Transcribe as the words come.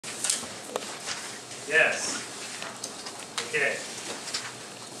Yes. Okay.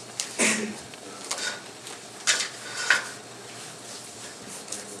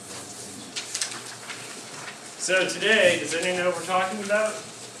 So today, does anyone know what we're talking about?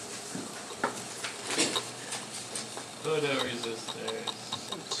 Photoresistors.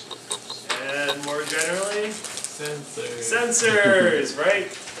 And more generally? Sensors. Sensors, right?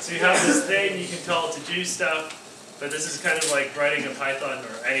 So you have this thing, you can tell it to do stuff, but this is kind of like writing a Python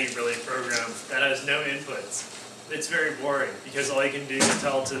or any really program that has no inputs. It's very boring because all you can do is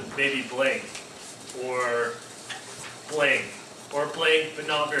tell it to maybe blink or blink but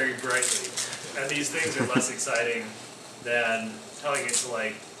not very brightly. And these things are less exciting than telling it to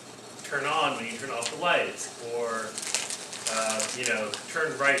like turn on when you turn off the lights or you know,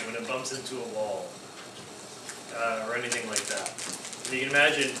 turn right when it bumps into a wall or anything like that. And you can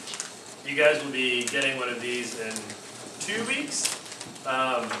imagine you guys will be getting one of these in 2 weeks.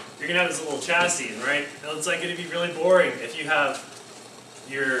 You're going to have this little chassis, right? It's like going to be really boring if you have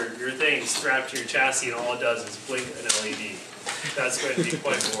your thing strapped to your chassis and all it does is blink an LED. That's going to be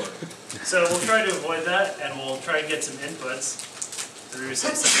quite boring. So we'll try to avoid that, and we'll try and get some inputs through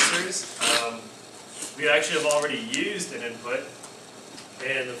some sensors. We actually have already used an input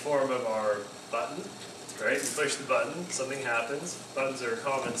in the form of our button. Right? You push the button, something happens. Buttons are a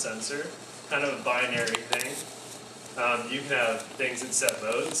common sensor, kind of a binary thing. You can have things in set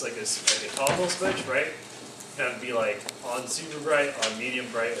modes, like a toggle switch, right? You can have it be like on super bright, on medium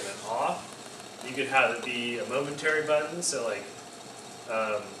bright, and then off. You could have it be a momentary button, so like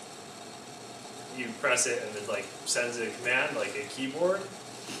you press it and it like sends a command, like a keyboard.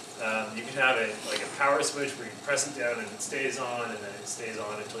 You can have it like a power switch where you press it down and it stays on, and then it stays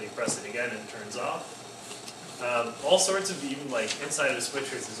on until you press it again and it turns off. All sorts of, even like inside of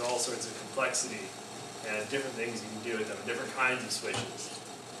switches, there's all sorts of complexity and different things you can do with them, different kinds of switches.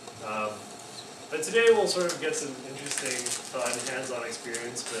 But today we'll sort of get some interesting, fun, hands-on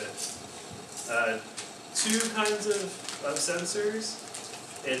experience with two kinds of sensors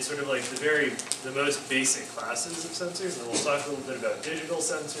and sort of like the most basic classes of sensors. And we'll talk a little bit about digital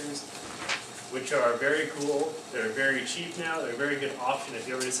sensors, which are very cool. They're very cheap now. They're a very good option if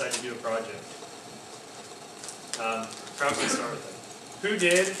you ever decide to do a project. Probably start with them. Who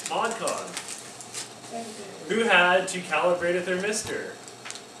did ModCon? Who had to calibrate a thermistor?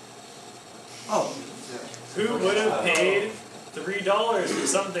 Oh. Who would have paid $3 for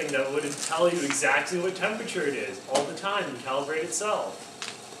something that wouldn't tell you exactly what temperature it is all the time and calibrate itself?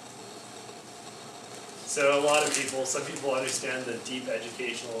 So a lot of people, some people understand the deep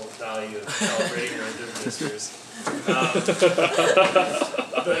educational value of calibrating your own thermistors.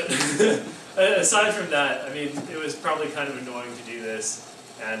 But aside from that, I mean, it was probably kind of annoying to do this.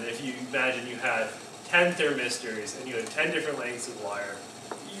 And if you imagine you had 10 thermistors and you had 10 different lengths of wire,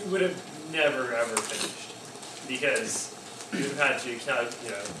 you would have never ever finished because you would have had to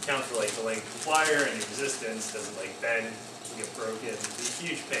count for like the length of wire and the resistance. Does it like bend and get broken? It's a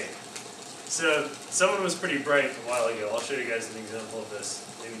huge pain. So someone was pretty bright a while ago. I'll show you guys an example of this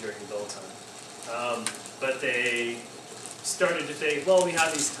maybe during build time. But they started to think, well, we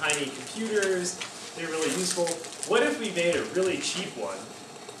have these tiny computers, they're really useful. What if we made a really cheap one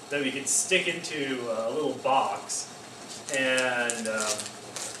that we could stick into a little box and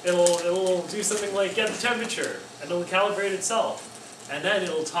it'll do something like get the temperature and it'll calibrate itself. And then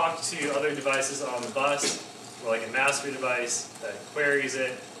it'll talk to other devices on the bus, or like a master device that queries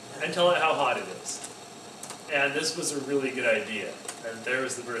it, and tell it how hot it is. And this was a really good idea. And there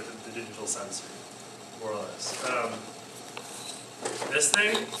was the birth of the digital sensor, more or less. This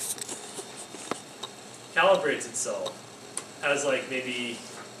thing calibrates itself. Has like maybe,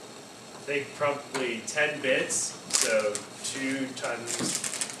 I think probably 10 bits, so 2 times,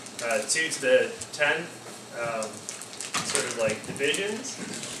 2 to the 10th, sort of like divisions,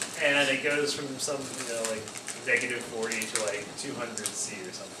 and it goes from some, like -40 to like 200 C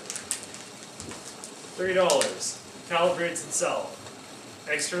or something. $3. Calibrates itself.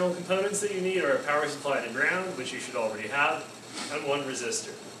 External components that you need are a power supply and a ground, which you should already have, and 1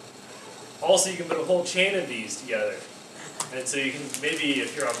 resistor. Also, you can put a whole chain of these together. And so you can, maybe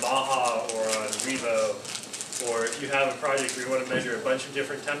if you're on Baja or on Revo, or if you have a project where you want to measure a bunch of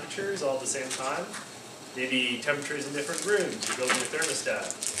different temperatures all at the same time, maybe temperatures in different rooms, you're building a thermostat,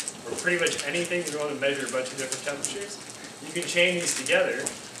 or pretty much anything you want to measure a bunch of different temperatures, you can chain these together,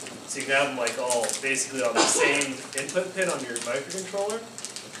 so you can have them like all basically on the same input pin on your microcontroller,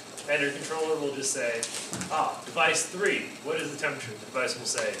 and your controller will just say, device 3, what is the temperature? The device will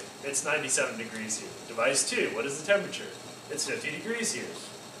say, it's 97 degrees here. Device 2, what is the temperature? It's 50 degrees here.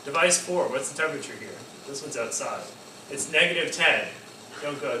 Device 4, what's the temperature here? This one's outside. It's -10.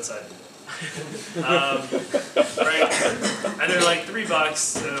 Don't go outside today. Right? And they're like $3,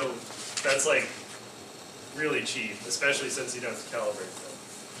 so that's like really cheap, especially since you don't have to calibrate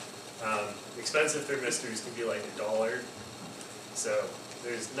them. Expensive thermistors can be like $1, so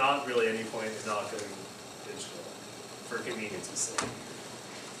there's not really any point in not going digital for convenience's sake.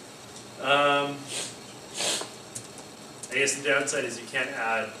 I guess the downside is you can't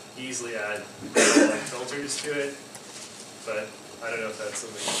easily add like filters to it, but I don't know if that's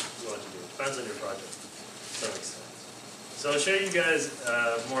something you want to do. Depends on your project to some extent. So I'll show you guys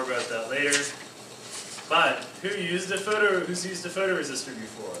more about that later. But who's used a photoresistor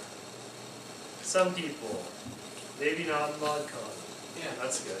before? Some people. Maybe not in ModCon. Yeah,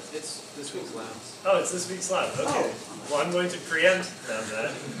 that's good. It's this week's labs. Oh, it's this week's lab. Okay. Oh. Well, I'm going to preempt them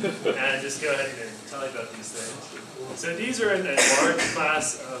then, and just go ahead and tell you about these things. So these are in a large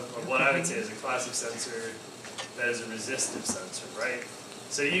class of what I would say is a class of sensor that is a resistive sensor, right?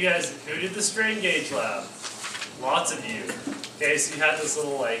 So you guys, who did the strain gauge lab? Lots of you. Okay, so you had this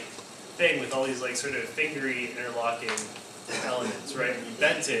little like thing with all these like sort of fingery interlocking elements, right? And you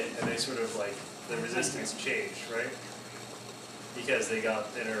bent it, and they sort of like the resistance changed, right? Because they got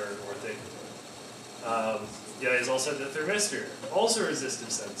thinner or thicker. You guys also have the thermistor, also a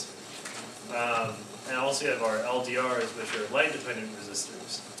resistive sensor. And also you have our LDRs, which are light-dependent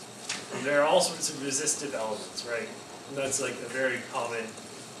resistors. And there are all sorts of resistive elements, right? And that's like a very common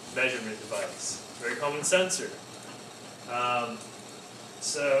measurement device, very common sensor.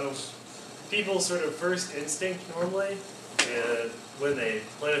 So people's sort of first instinct normally, when they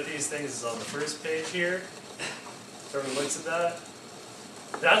play with these things, is on the first page here. If everyone looks at that,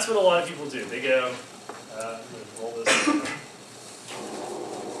 that's what a lot of people do. They go, I'm going to roll this.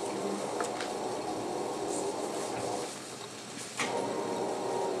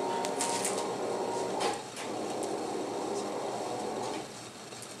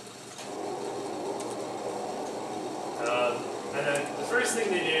 And then the first thing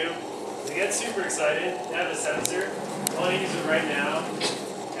they do, they get super excited. They have a sensor. I want to use it right now.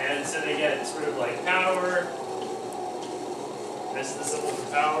 And so they get sort of like power. This is the symbol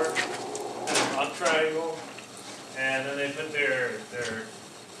for power. And an up triangle. And then they put their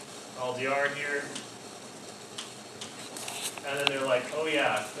LDR here. And then they're like, oh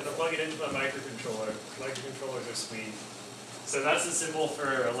yeah, I'm going to plug it into my microcontroller. Microcontrollers are sweet. So that's the symbol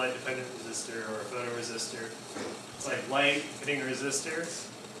for a light-dependent resistor or a photoresistor. It's like light hitting a resistor.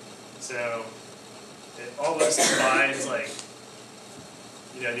 So it almost combines like,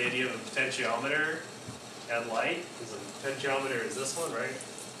 you know, the idea of a potentiometer and light. Because a potentiometer is this one, right?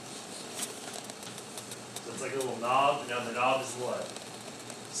 So it's like a little knob, and now the knob is the light.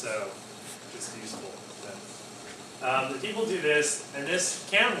 So just useful. The people do this, and this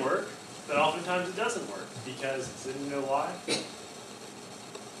can work, but oftentimes it doesn't work because didn't you know why?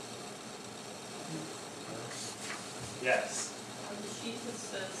 Yes. On the sheet it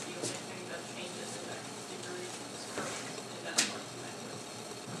says the only thing that changes in that configuration is current. It doesn't work to measure.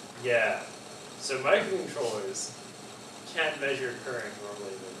 Yeah. So microcontrollers can't measure current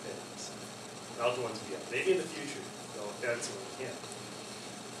normally in their pins. Not the ones we have. Maybe in the future they'll fancy one can.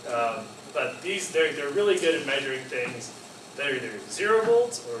 But they're really good at measuring things that are either 0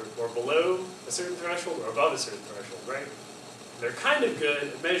 volts or below a certain threshold or above a certain threshold, right? They're kind of good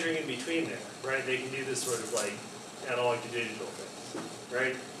at measuring in between there, right? They can do this sort of like analog to digital thing,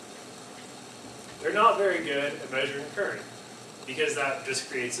 right? They're not very good at measuring current because that just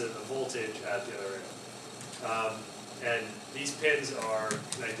creates a voltage at the other end. And these pins are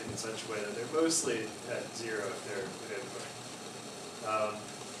connected in such a way that they're mostly at 0 if they're at input.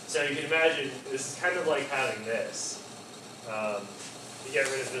 So you can imagine this is kind of like having this. You get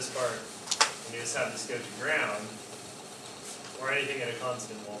rid of this part and you just have this go to ground or anything at a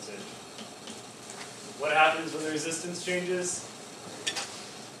constant voltage. What happens when the resistance changes?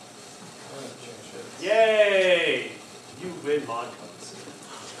 Yay! You win ModCons.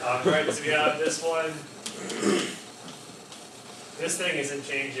 Right, so we have this one. This thing isn't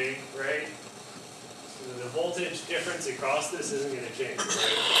changing, right? So the voltage difference across this isn't going to change, right?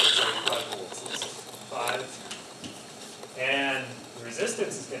 It's like 5 volts. It's 5. And the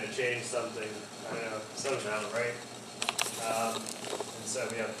resistance is going to change something, I don't know, some amount, right? And so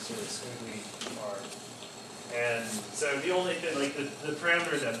we have sort of squiggly part. And so the only thing, like the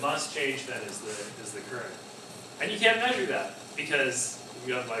parameter that must change then is the current. And you can't measure that because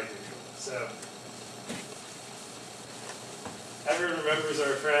you have microcontrollers. So everyone remembers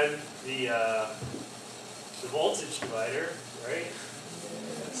our friend, the voltage divider, right?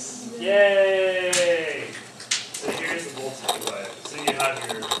 Yes. Yay! So here's the voltage divider. So you have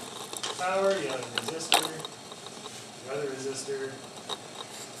your power, you have your resistor, your other resistor,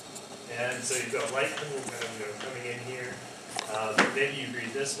 And so you've got light coming in here. Maybe you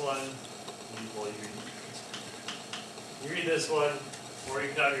read this one. Well, you read this one, or you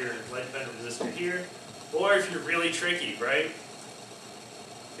can have your light dependent resistor here. Or if you're really tricky, right?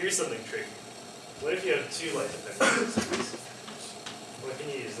 Here's something tricky. What if you have two light dependent resistors? What can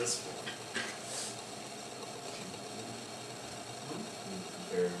you use this for?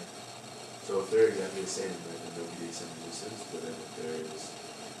 Compare. So if they're exactly the same, then they'll be the same resistance, but then if there is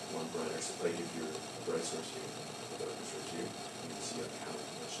one brighter, like if you're a bright source here and a darker source here, you can see how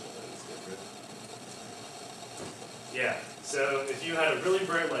much of that is different. Yeah, so if you had a really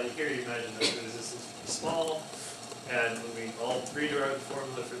bright light here, you imagine that the resistance would be small, and when we all redraw the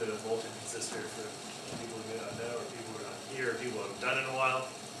formula for the voltage resistor for people who may not know, or people who are not here, or people who haven't done it in a while,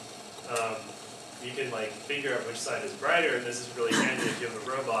 you can like figure out which side is brighter, and this is really handy if you have a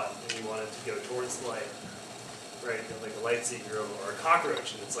robot and you want it to go towards the light, right? You have like a light seeker or a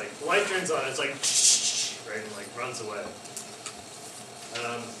cockroach, and it's like the light turns on, it's like right, and like runs away.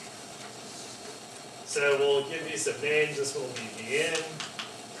 So we'll give you some names. This one will be V in,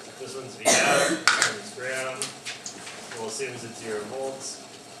 this one's V out, this one's ground. We'll assume it's at 0 volts.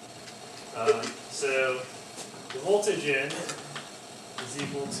 So the voltage in is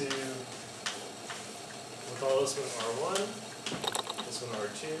equal to, we'll call this one R1, this one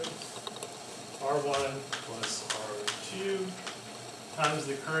R2, R1 plus R2 times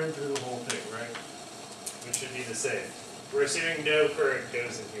the current through the whole thing, right? Which should be the same. We're assuming no current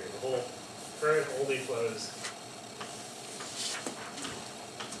goes in here. The whole current only flows.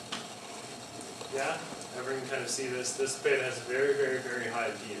 Yeah? Everyone can kind of see this. This bit has very, very, very high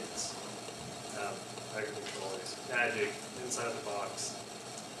impedance. Microcontrollers. Magic, inside the box.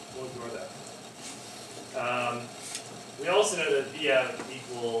 We'll ignore that. We also know that V out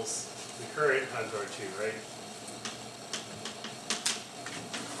equals the current times R2, right?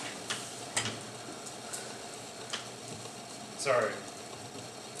 Sorry.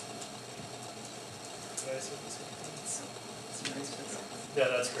 Did I say this? Yeah,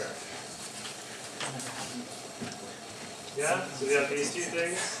 that's correct. Yeah, so we have these two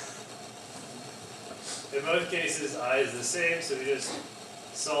things. In both cases, I is the same, so we just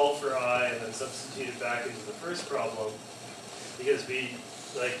solve for I and then substitute it back into the first problem, because we,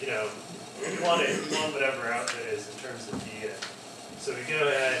 like, you know, we want whatever output is in terms of V in. So we go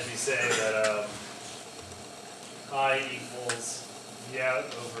ahead and we say that I equals V out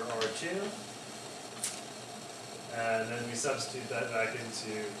over R2, and then we substitute that back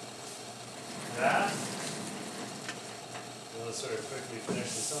into that. Let's sort of quickly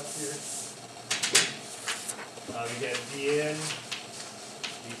finish this up here. We get V in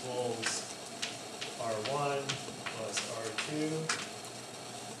equals R1 plus R2.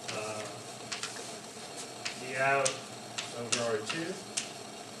 V out over R2.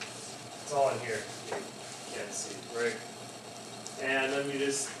 It's all in here. You can't see, right? And then we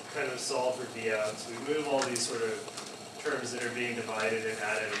just kind of solve for V out. So we move all these sort of terms that are being divided and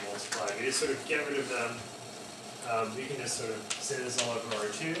added and multiplied. We just sort of get rid of them. We can just sort of say this all over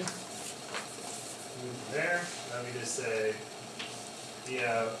R2. Move from there. Now we just say V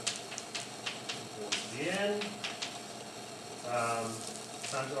out equals V in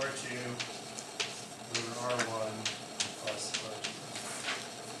times R2 over R1 plus R2.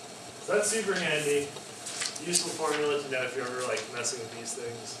 So that's super handy. Useful formula to know if you're ever like messing with these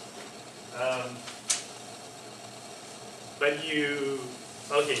things. But you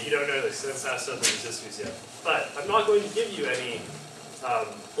don't know this, so I haven't passed out the resistors yet. But I'm not going to give you any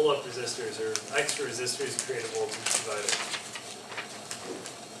pull-up resistors or extra resistors to create a voltage divider.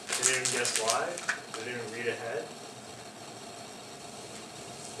 Did anyone guess why? Did anyone read ahead?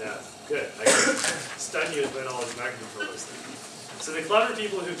 No. Good. I can stun you with my knowledge of microcontrollers. So the clever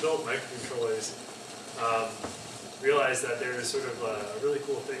people who built microcontrollers realized that there is sort of a really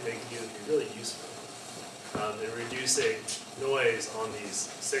cool thing they can do that would be really useful in reducing noise on these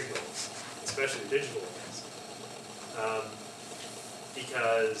signals, especially digital ones.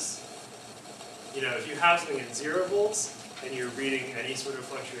 Because, you know, if you have something at 0 volts and you're reading any sort of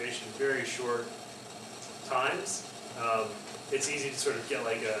fluctuation in very short times, it's easy to sort of get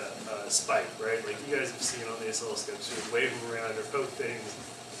like a spike, right? Like you guys have seen on the oscilloscope, sort of wave them around or poke things.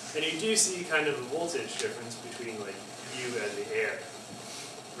 And you do see kind of a voltage difference between like you and the air,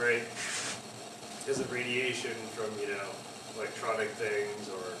 right? Because of radiation from, you know, electronic things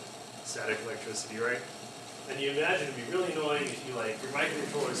or static electricity, right? And you imagine it'd be really annoying if you like your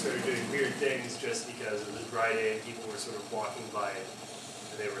microcontroller started doing weird things just because it was a dry day and people were sort of walking by it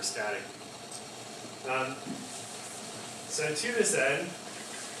and they were static. So to this end,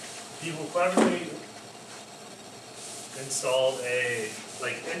 people cleverly installed an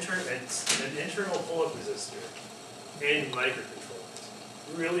internal pull-up resistor in microcontrollers.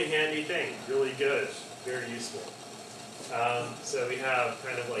 Really handy thing, really good, very useful. So we have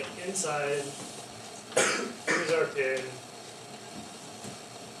kind of like inside, here's our pin,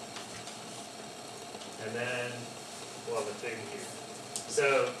 and then we'll have a thing here.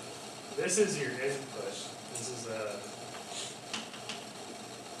 So this is your input. This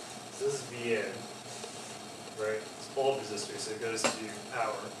is VN, right? It's bulb resistor, so it goes to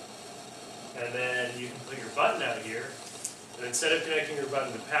power. And then you can put your button out here, and instead of connecting your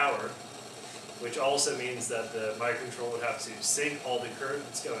button to power, which also means that the microcontroller would have to sync all the current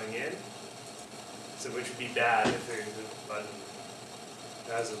that's going in, so which would be bad if the button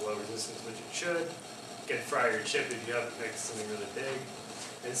has a low resistance, which it should. You can fry your chip if you have to connect something really big.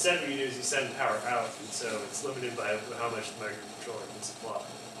 Instead, what you do is you send power out, and so it's limited by how much the microcontroller can supply.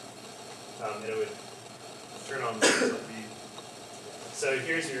 And it would turn on the beep. So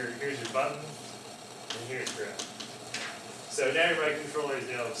here's your button, and here's ground. So now your microcontroller is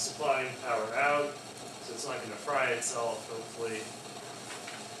now supplying power out, so it's not going to fry itself, hopefully.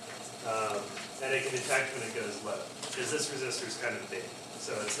 And it can detect when it goes low, because this resistor is kind of big.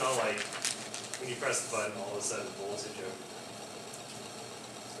 So it's not like when you press the button, all of a sudden voltage over.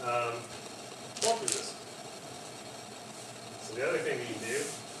 Bulb resistor. So the other thing we can do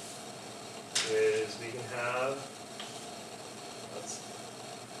is we can have, let's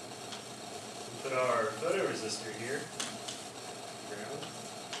put our photoresistor here.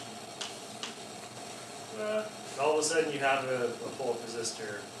 All of a sudden you have a pull-up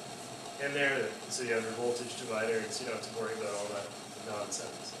resistor in there, so you have your voltage divider, and so you don't have to worry about all that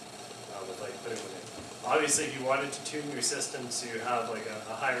nonsense with like putting one in. Obviously, if you wanted to tune your system to have like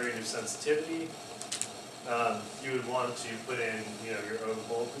a high rate of sensitivity, you would want to put in your own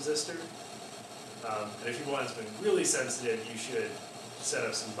bulb resistor. And if you want it to be really sensitive, you should set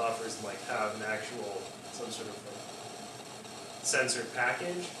up some buffers and like have an actual some sort of sensor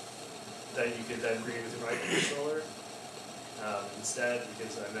package that you could then read with your microcontroller instead,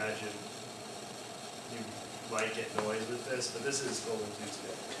 because I imagine you might get noise with this, but this is what we'll do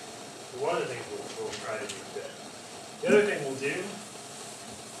today. So one of the things we'll try to do today. The other thing we'll do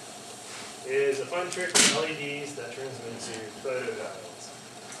is a fun trick with LEDs that turns them into photodiodes.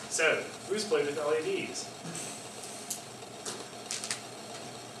 So, who's played with LEDs?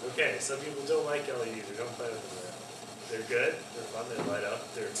 Okay, some people don't like LEDs or don't play with them around. They're good, they're fun, they light up,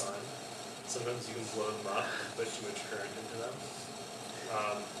 they're fun. Sometimes you can blow them up, put too much current into them.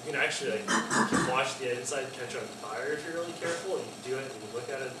 You can actually watch the inside catch on fire if you're really careful, and you can do it and you look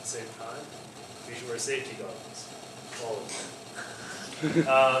at it at the same time. You should wear safety goggles, all of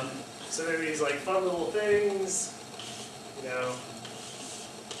them. So maybe these like fun little things,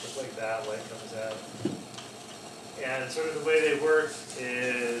 just like that, light comes out. And sort of the way they work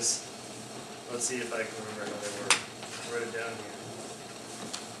is, let's see if I can remember how they work. I wrote it down here.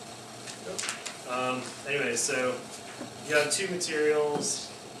 Anyway, so you have two materials.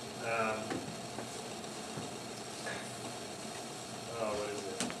 What is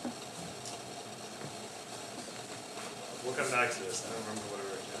it? We'll come back to this. I don't remember what I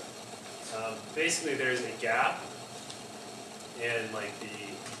wrote down. Basically, there's a gap in like the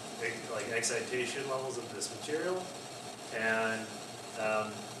excitation levels of this material, and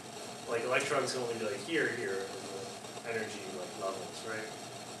like electrons can only be like here in the energy levels, right?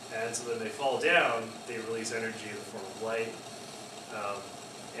 And so when they fall down, they release energy in the form of light.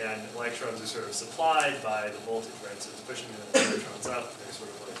 And electrons are sort of supplied by the voltage, right? So it's pushing the electrons up, and they're sort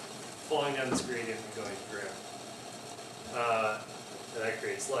of like falling down this gradient and going to ground. And that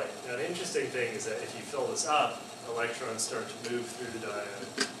creates light. Now the interesting thing is that if you fill this up, electrons start to move through the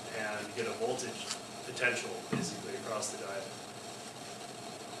diode, and you get a voltage potential basically across the diode.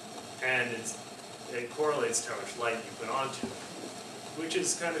 And it correlates to how much light you put onto it, which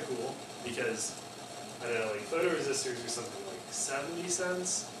is kind of cool because, I don't know, like photoresistors are something like 70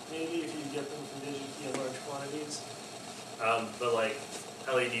 cents, maybe, if you get them from DigiKey in large quantities. But like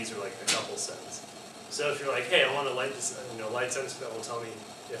LEDs are like a couple cents. So if you're like, hey, I want a light sensor that will tell me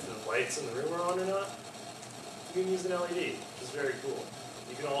if the lights in the room are on or not, you can use an LED, which is very cool.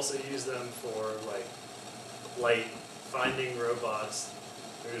 You can also use them for like light finding robots.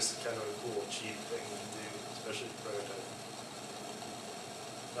 They're just kind of a cool, cheap thing to do, especially for prototyping.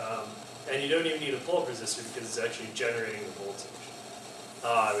 And you don't even need a pull-up resistor because it's actually generating the voltage.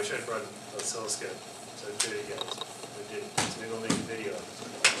 I wish I'd brought an oscilloscope, so I'd show you guys. I didn't, so maybe I'll make a video of it.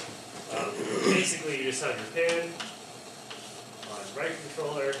 Basically, you just have your pin on your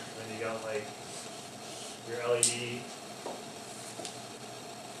microcontroller, and then you got like your LED,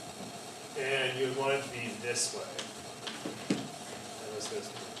 and you would want it to be this way.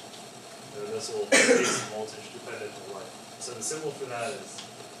 supposed to be. And this will increase the voltage dependent on light. So the symbol for that is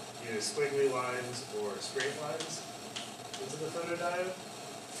either squiggly lines or straight lines into the photodiode.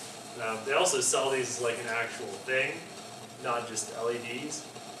 They also sell these as like an actual thing, not just LEDs.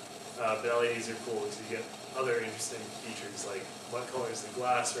 But LEDs are cool because you get other interesting features like what color is the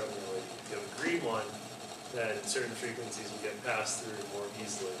glass around the LED. If you have a green one, then certain frequencies will get passed through more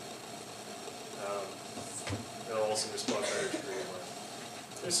easily. It'll also respond better to green light.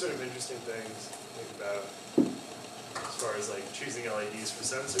 There's sort of interesting things to think about as far as like choosing LEDs for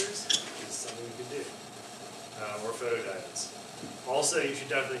sensors, which is something we can do, or photodiodes. Also, you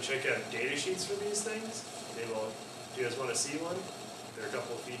should definitely check out data sheets for these things. Maybe do you guys want to see one? There are a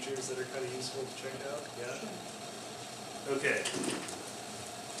couple of features that are kind of useful to check out. Yeah? Okay.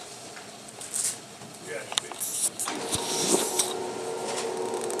 Yeah,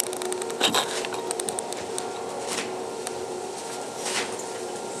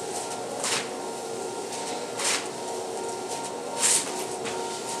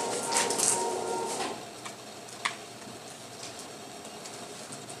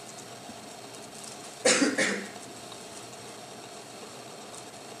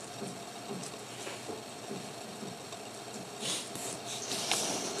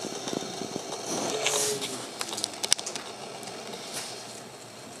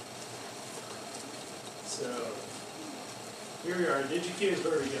 So, here we are. DigiKey is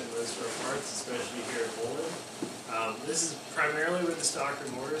where we get most of our parts, especially here at Bolden. This is primarily where the stock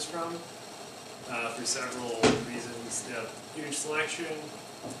remote is from, for several reasons. They have huge selection.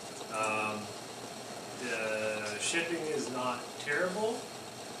 The shipping is not terrible.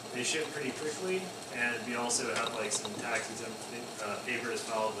 They ship pretty quickly, and we also have like some tax exempt papers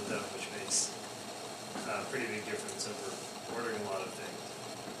filed with them, which makes a pretty big difference over ordering a lot of things.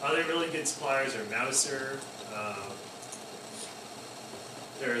 Other really good suppliers are Mouser.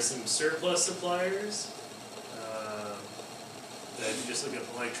 There are some surplus suppliers. That if you just look up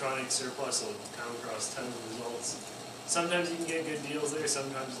electronic surplus, you'll come across tons of results. Sometimes you can get good deals there,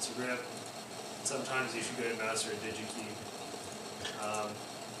 sometimes it's a rip. Sometimes you should go to Mouser or DigiKey.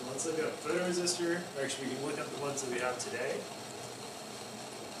 Let's look up photoresistor. Actually, we can look up the ones that we have today.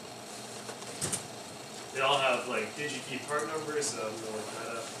 They all have like DigiKey part numbers, so I'm going to look that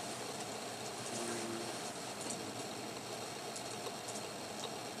up.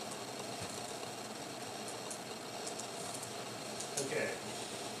 Okay.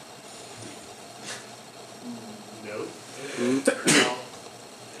 Nope.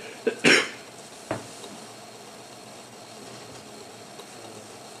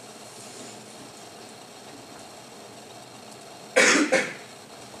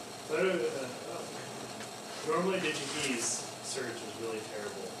 Well, normally DigiKey's search is really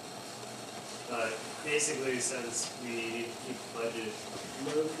terrible. But basically, since we need to keep the budget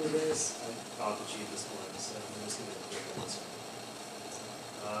low for this, I bought the cheapest one, so I'm just going to click on this one.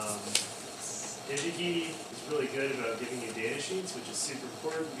 DigiKey is really good about giving you data sheets, which is super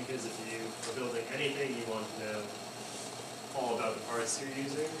important because if you are building anything, you want to know all about the parts you're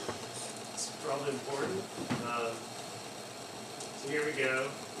using. It's probably important. So here we go.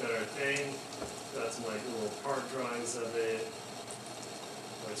 Got our thing. Got some like little part drawings of it.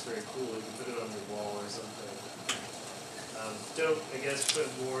 It's very cool. You can put it on your wall or something. Don't, I guess, put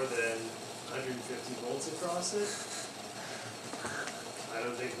more than 150 volts across it. I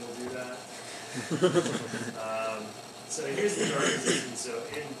don't think we'll do that. So here's the dark resistance. So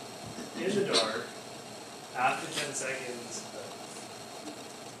in the dark, after 10 seconds,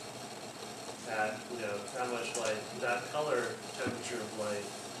 at that much light, that color temperature of light,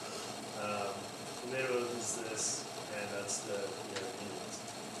 the minimum is this, and that's the units.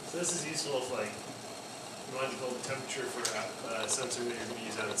 So this is useful if like you want to build the temperature for a sensor that you're going to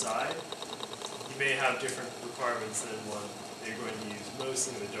use outside. You may have different requirements than one that you're going to use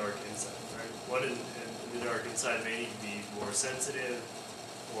mostly in the dark inside, right? One in the dark inside may need to be more sensitive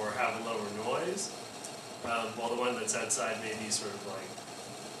or have a lower noise, while the one that's outside may be sort of like,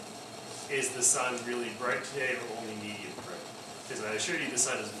 is the sun really bright today or only medium bright? Because I assure you the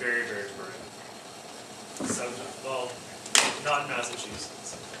sun is very, very bright. Sometimes, well, not in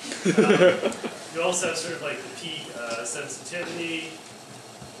Massachusetts. You also have sort of like the peak sensitivity.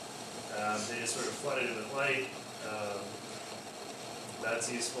 They just sort of flooded it with light. That's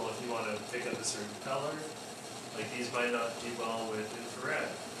useful if you want to pick up a certain color. Like these might not do well with infrared,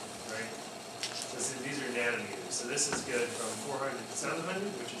 right? So these are nanometers. So this is good from 400 to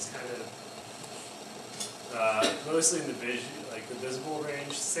 700, which is kind of mostly in the visible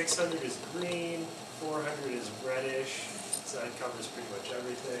range. 600 is green, 400 is reddish, so that covers pretty much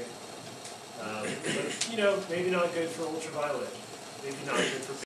everything. But maybe not good for ultraviolet. maybe not good for